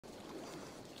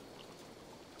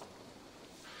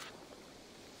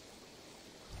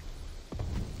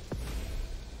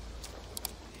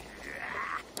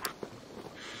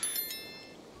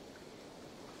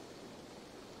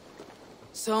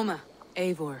Soma,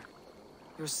 Eivor,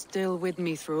 you're still with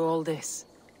me through all this.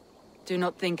 Do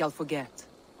not think I'll forget.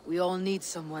 We all need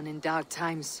someone in dark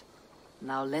times.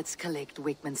 Now let's collect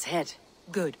Wigmund's head.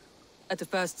 Good. At the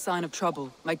first sign of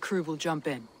trouble, my crew will jump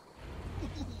in.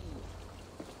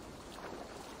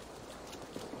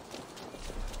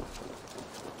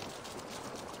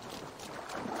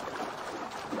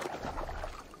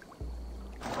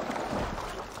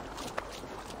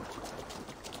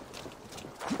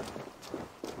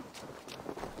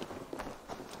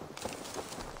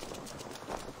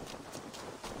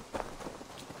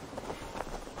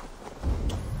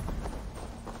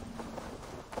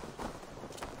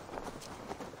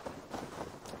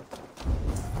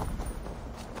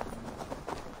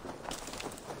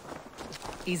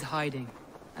 He's hiding.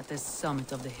 At the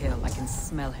summit of the hill, I can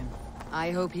smell him.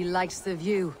 I hope he likes the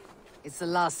view. It's the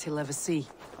last he'll ever see.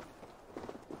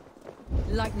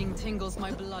 Lightning tingles my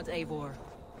blood, Eivor.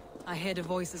 I hear the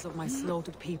voices of my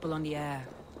slaughtered people on the air,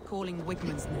 calling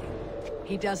Wigmund's name.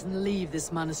 He doesn't leave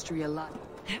this monastery alive.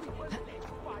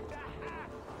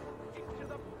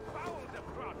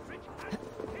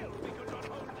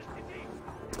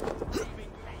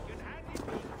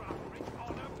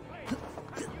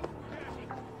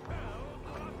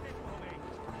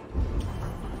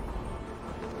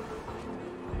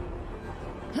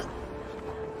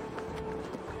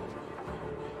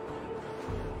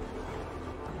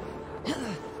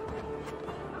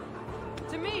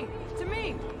 To me! To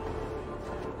me!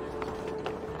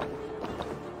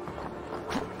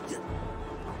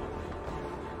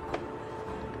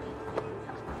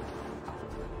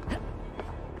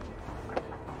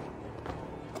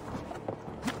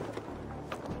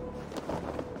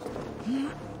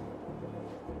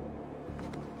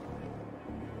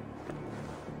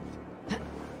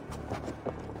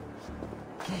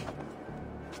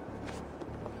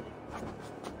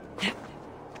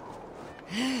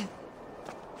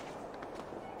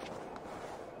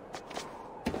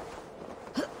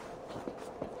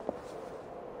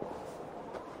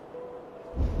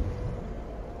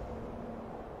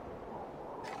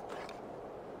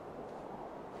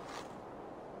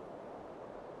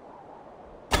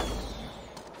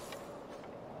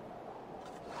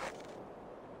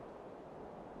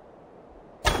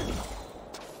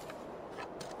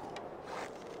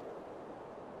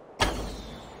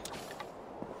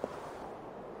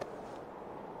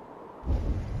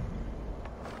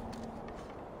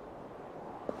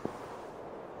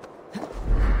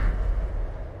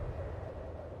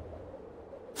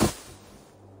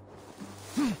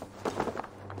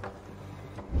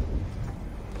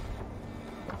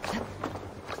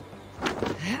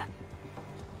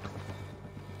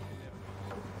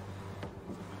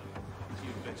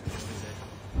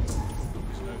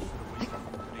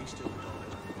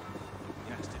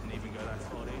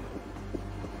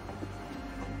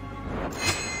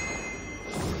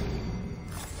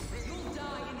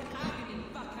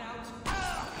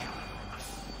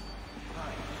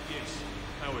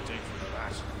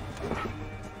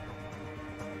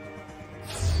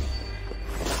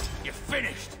 You're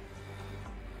finished!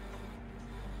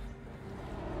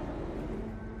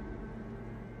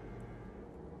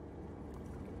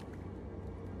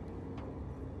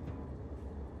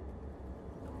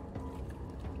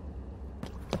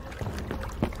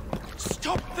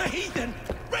 Stop the heathen!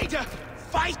 Raider!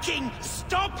 Viking!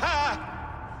 Stop her!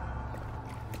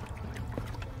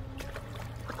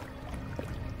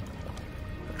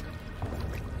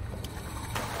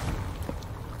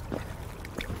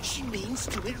 She means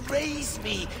to erase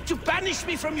me, to banish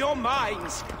me from your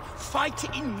minds.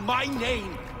 Fight in my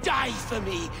name. Die for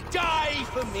me. Die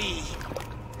for me.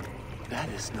 That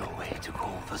is no way to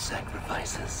call for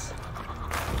sacrifices.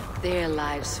 Their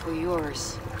lives for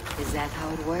yours. Is that how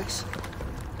it works?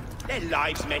 Their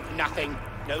lives meant nothing.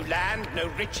 No land, no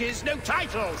riches, no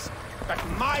titles. But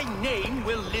my name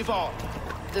will live on.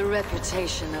 The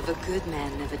reputation of a good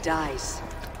man never dies.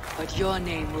 But your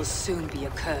name will soon be a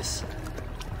curse.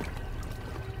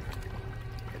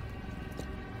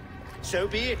 So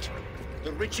be it.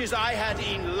 The riches I had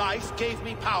in life gave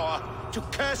me power. To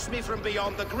curse me from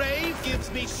beyond the grave gives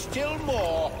me still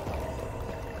more.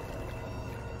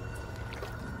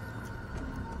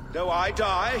 Though I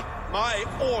die, my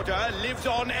order lives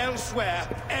on elsewhere,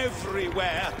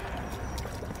 everywhere.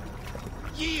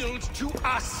 Yield to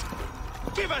us.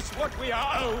 Give us what we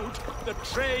are owed. The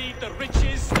trade, the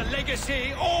riches, the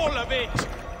legacy, all of it.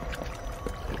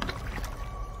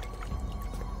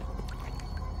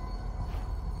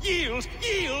 Yield!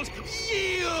 Yield!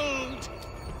 Yield!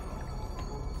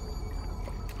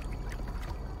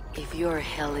 If your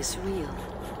hell is real,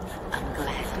 I'm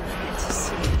glad you're here to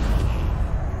see it.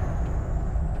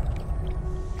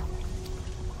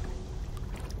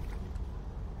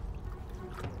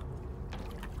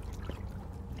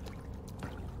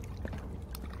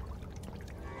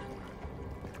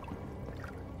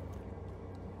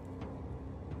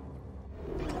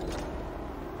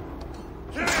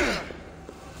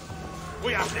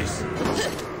 have this!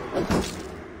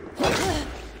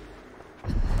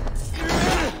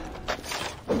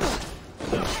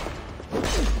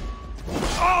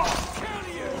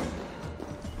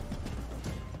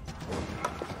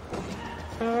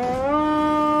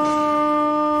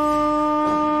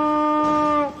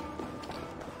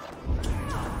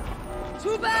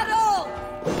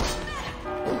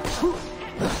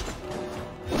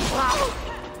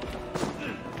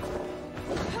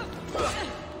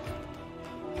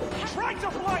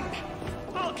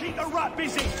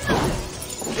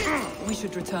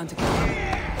 Return to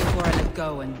camp before I let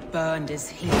go and burned his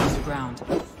heel to the ground.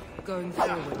 Going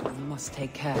forward, we must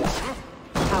take care.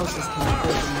 Houses can be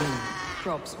built anew.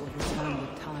 Crops will return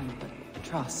with time, but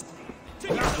trust it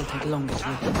will take longer to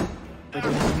repair. But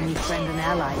you have a new friend and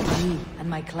ally in me and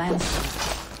my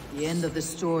clansmen. The end of the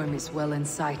storm is well in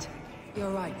sight.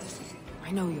 You're right.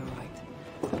 I know you're right.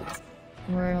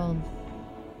 World.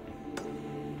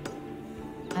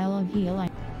 Isle of Eels.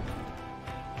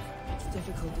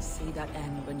 Difficult to see that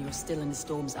end when you're still in the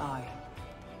storm's eye.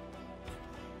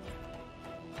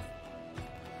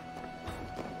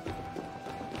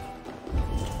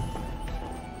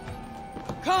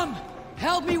 Come!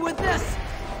 Help me with this!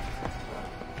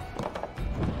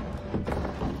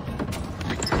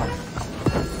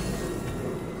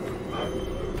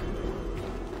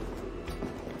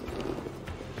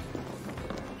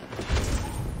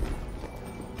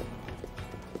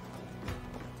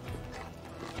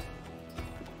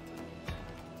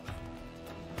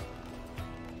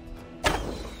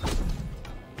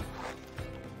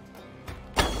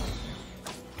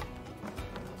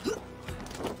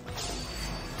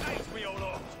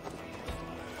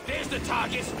 The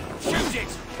target! Shoot it!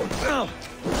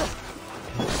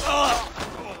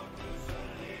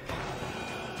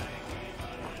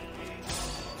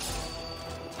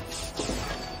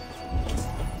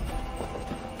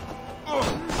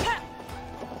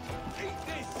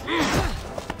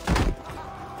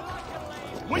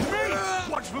 With me!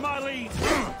 Watch for my lead!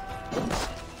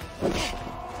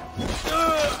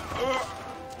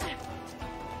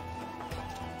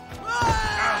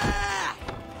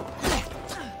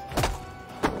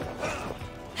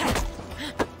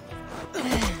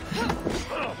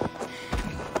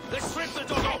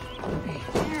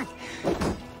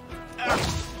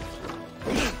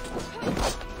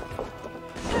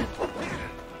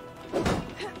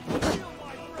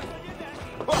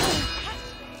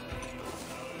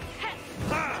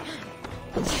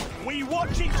 We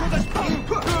watch each other's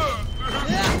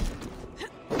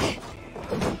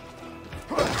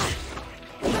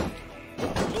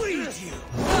bleed you,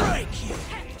 break you.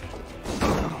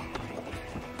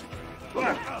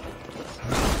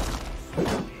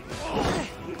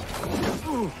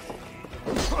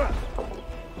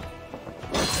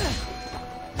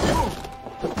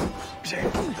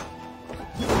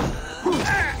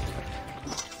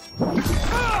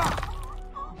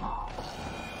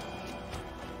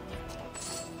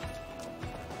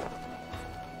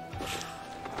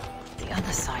 The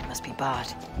other side must be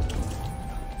barred.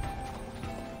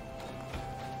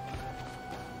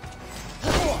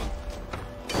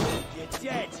 You're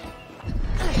dead.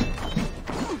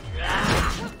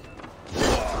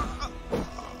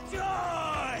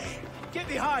 Die! Get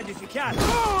behind if you can.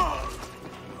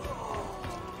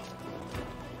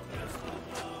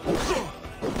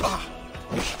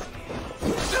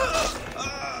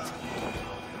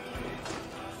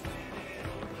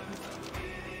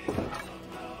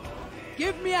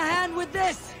 Give me a hand with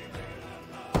this!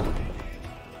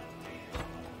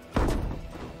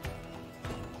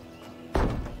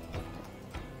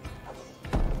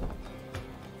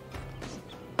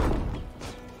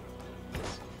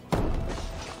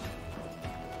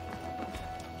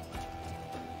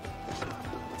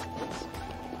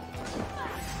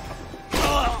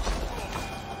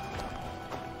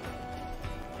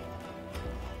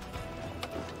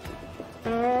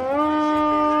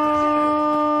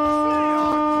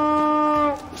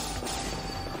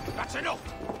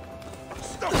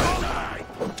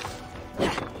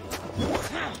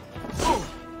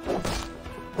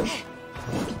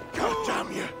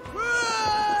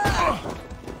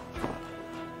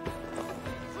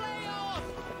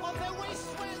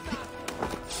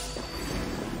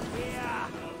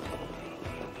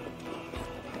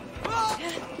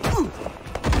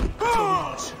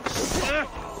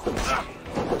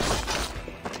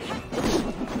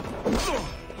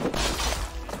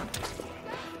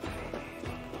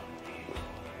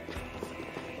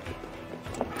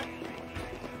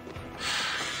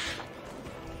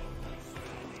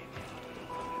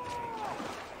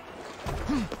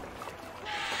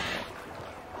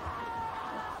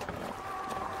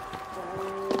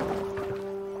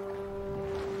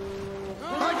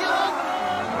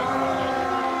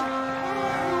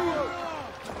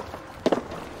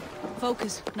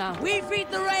 focus now. We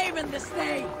feed the raven this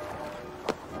day!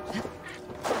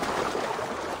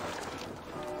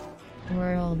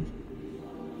 World.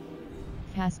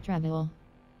 Fast travel.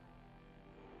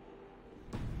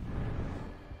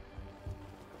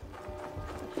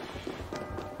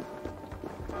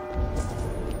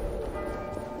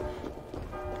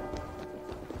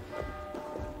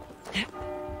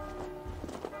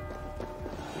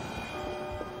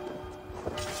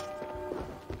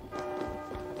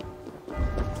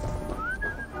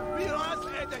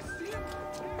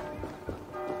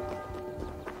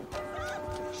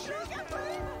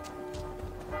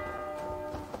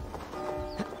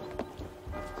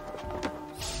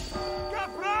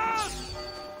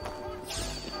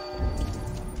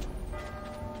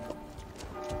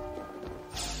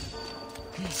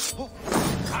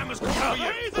 I must tell you!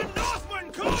 Hey, the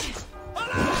Northman comes!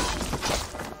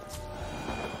 Alas!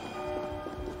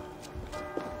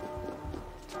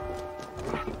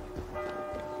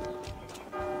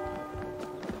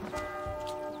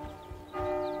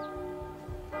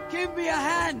 Give me a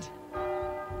hand!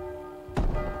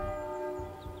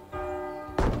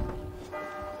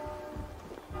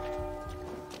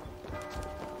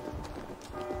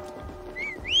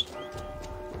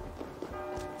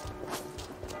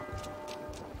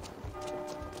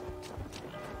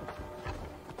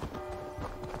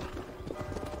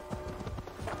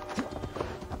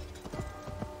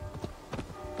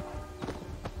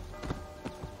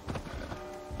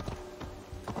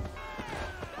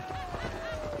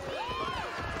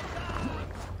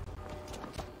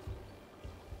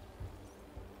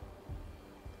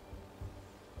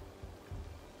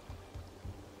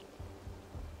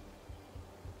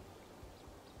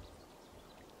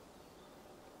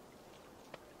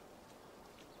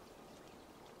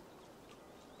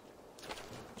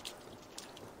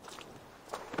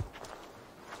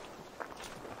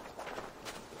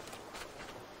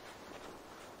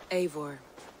 Eivor,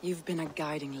 you've been a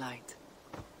guiding light.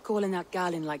 Calling out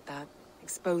Galinn like that,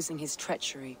 exposing his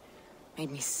treachery, made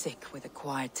me sick with a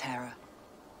quiet terror.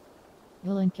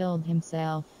 Villain killed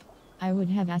himself. I would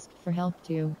have asked for help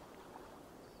too.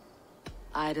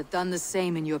 I'd have done the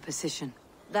same in your position.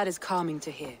 That is calming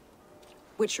to hear.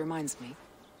 Which reminds me.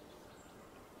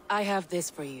 I have this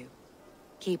for you.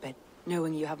 Keep it,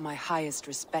 knowing you have my highest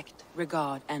respect,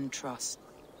 regard, and trust.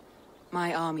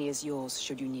 My army is yours,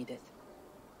 should you need it.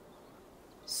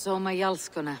 Soma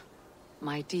Jalskona,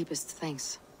 my deepest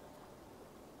thanks.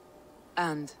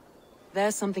 And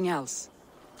there's something else.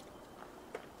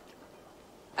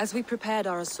 As we prepared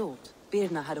our assault,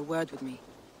 Birna had a word with me.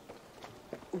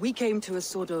 We came to a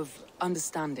sort of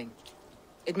understanding.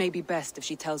 It may be best if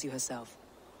she tells you herself.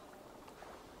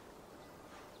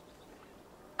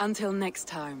 Until next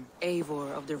time,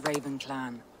 Eivor of the Raven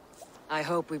clan. I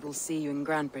hope we will see you in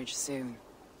Grantebridge soon.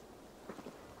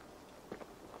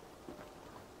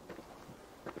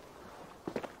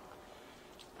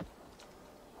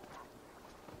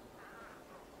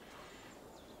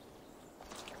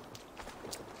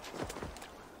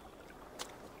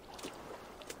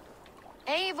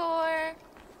 Eivor!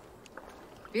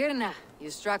 Birna, you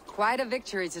struck quite a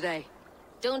victory today.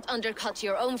 Don't undercut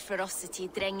your own ferocity,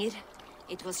 Drengir.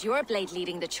 It was your blade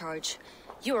leading the charge.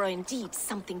 You are indeed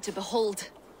something to behold.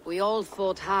 We all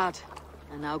fought hard,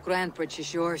 and now Grantebridge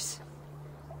is yours.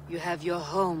 You have your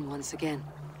home once again.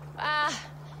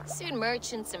 Soon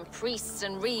merchants and priests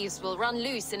and reeves will run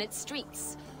loose in its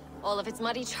streets. All of its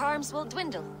muddy charms will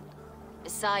dwindle.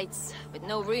 Besides, with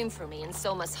no room for me in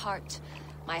Soma's heart,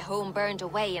 my home burned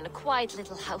away in a quiet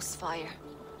little house fire.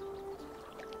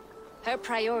 Her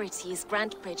priority is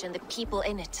Grantebridge and the people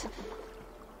in it.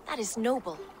 That is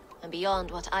noble, and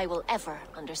beyond what I will ever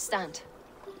understand.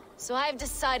 So I've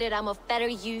decided I'm of better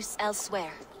use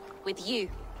elsewhere. With you,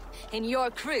 in your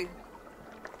crew.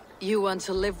 You want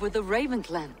to live with the Raven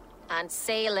clan? And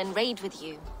sail and raid with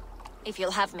you, if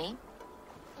you'll have me.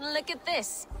 Look at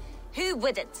this. Who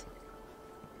wouldn't?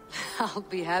 I'll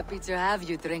be happy to have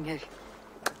you, Drengir.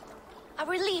 A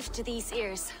relief to these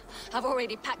ears. I've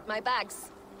already packed my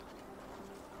bags.